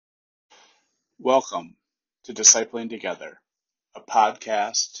Welcome to Discipling Together, a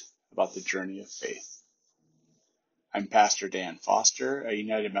podcast about the journey of faith. I'm Pastor Dan Foster, a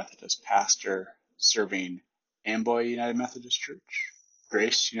United Methodist pastor serving Amboy United Methodist Church,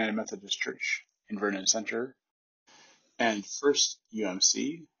 Grace United Methodist Church in Vernon Center, and First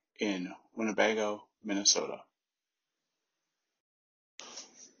UMC in Winnebago, Minnesota.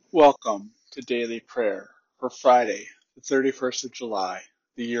 Welcome to Daily Prayer for Friday, the 31st of July,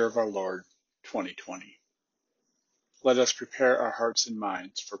 the year of our Lord, 2020. Let us prepare our hearts and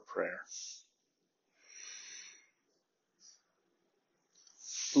minds for prayer.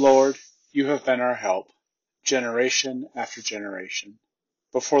 Lord, you have been our help, generation after generation.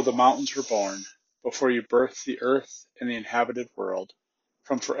 Before the mountains were born, before you birthed the earth and the inhabited world,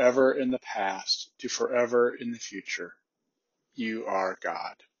 from forever in the past to forever in the future, you are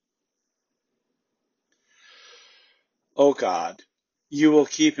God. O God, you will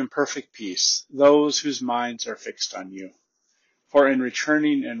keep in perfect peace those whose minds are fixed on you. For in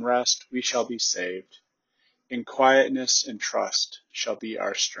returning and rest we shall be saved. In quietness and trust shall be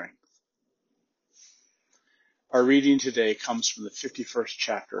our strength. Our reading today comes from the 51st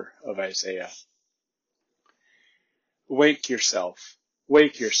chapter of Isaiah. Wake yourself,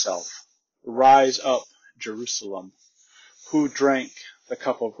 rise up, Jerusalem, who drank the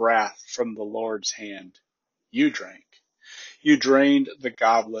cup of wrath from the Lord's hand. You drained the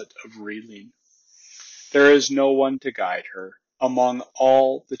goblet of reeling. There is no one to guide her. Among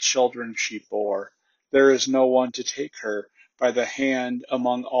all the children she bore, there is no one to take her by the hand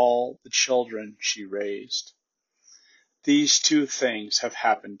among all the children she raised. These two things have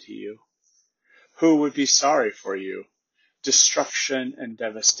happened to you. Who would be sorry for you? Destruction and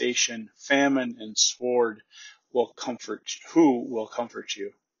devastation, famine and sword will comfort you. Who will comfort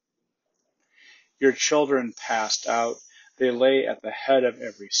you? Your children passed out. They lay at the head of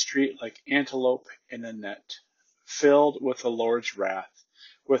every street like antelope in a net, filled with the Lord's wrath,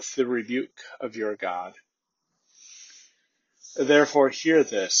 with the rebuke of your God. Therefore hear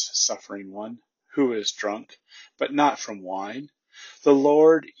this, suffering one, who is drunk, but not from wine. The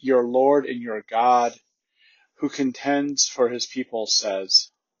Lord, your Lord and your God, who contends for his people, says,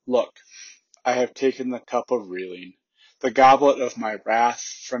 Look, I have taken the cup of reeling, the goblet of my wrath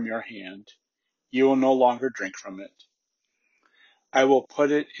from your hand. You will no longer drink from it. I will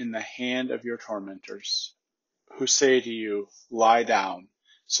put it in the hand of your tormentors, who say to you, Lie down,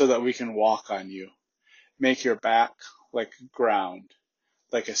 so that we can walk on you. Make your back like ground,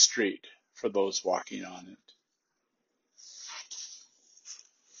 like a street for those walking on it.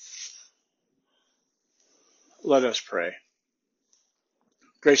 Let us pray.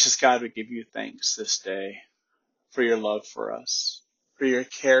 Gracious God, we give you thanks this day for your love for us, for your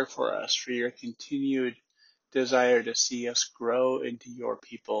care for us, for your continued desire to see us grow into your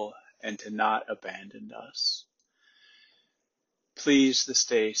people and to not abandon us. Please this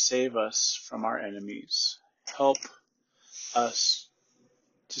day save us from our enemies. Help us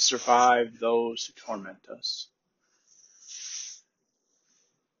to survive those who torment us.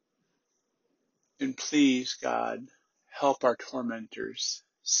 And please, God, help our tormentors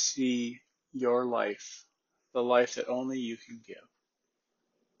see your life, the life that only you can give.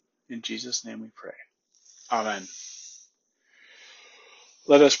 In Jesus' name we pray. Amen.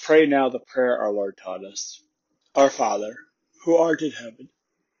 Let us pray now the prayer our Lord taught us. Our Father, who art in heaven,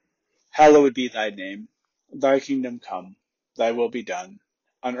 hallowed be thy name. Thy kingdom come, thy will be done,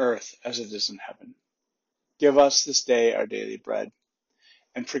 on earth as it is in heaven. Give us this day our daily bread,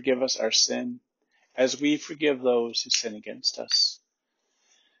 and forgive us our sin, as we forgive those who sin against us.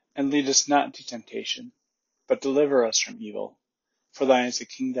 And lead us not into temptation, but deliver us from evil. For thine is the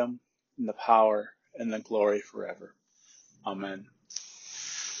kingdom, and the power, and the glory forever. Amen.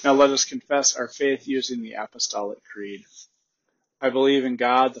 Now let us confess our faith using the Apostolic Creed. I believe in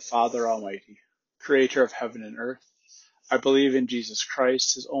God, the Father Almighty, creator of heaven and earth. I believe in Jesus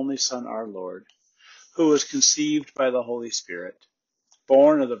Christ, his only Son, our Lord, who was conceived by the Holy Spirit,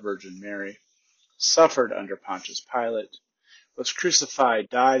 born of the Virgin Mary, suffered under Pontius Pilate, was crucified,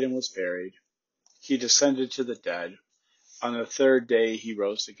 died, and was buried. He descended to the dead. On the third day he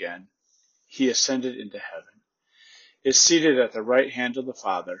rose again. He ascended into heaven, is seated at the right hand of the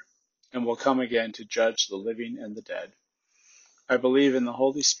Father, and will come again to judge the living and the dead. I believe in the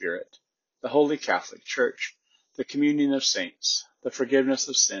Holy Spirit, the Holy Catholic Church, the communion of saints, the forgiveness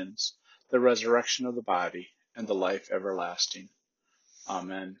of sins, the resurrection of the body, and the life everlasting.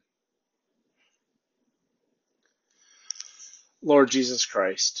 Amen. Lord Jesus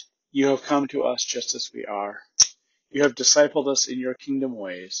Christ, you have come to us just as we are. You have discipled us in your kingdom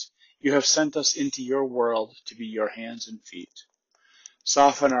ways. You have sent us into your world to be your hands and feet.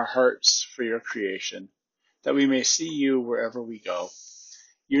 Soften our hearts for your creation, that we may see you wherever we go.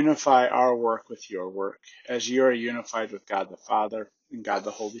 Unify our work with your work, as you are unified with God the Father and God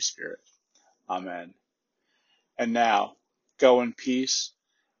the Holy Spirit. Amen. And now, go in peace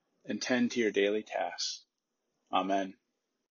and tend to your daily tasks. Amen.